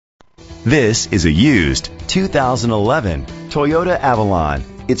This is a used 2011 Toyota Avalon.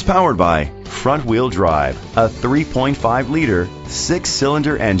 It's powered by front-wheel drive, a 3.5-liter,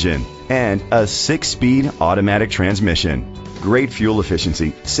 6-cylinder engine, and a 6-speed automatic transmission. Great fuel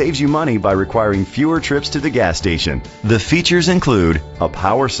efficiency saves you money by requiring fewer trips to the gas station. The features include a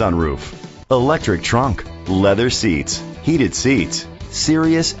power sunroof, electric trunk, leather seats, heated seats,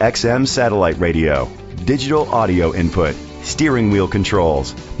 Sirius XM satellite radio, digital audio input, steering wheel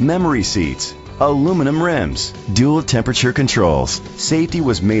controls, memory seats, aluminum rims, dual temperature controls. Safety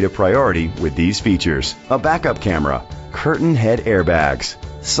was made a priority with these features: a backup camera, curtain head airbags,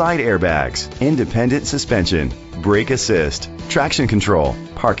 side airbags, independent suspension, brake assist, traction control,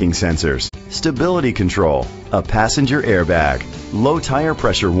 parking sensors, stability control, a passenger airbag, low tire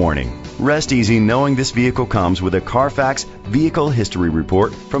pressure warning. Rest easy knowing this vehicle comes with a Carfax Vehicle History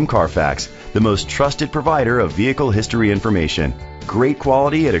Report from Carfax, the most trusted provider of vehicle history information. Great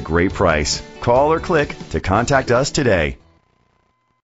quality at a great price. Call or click to contact us today.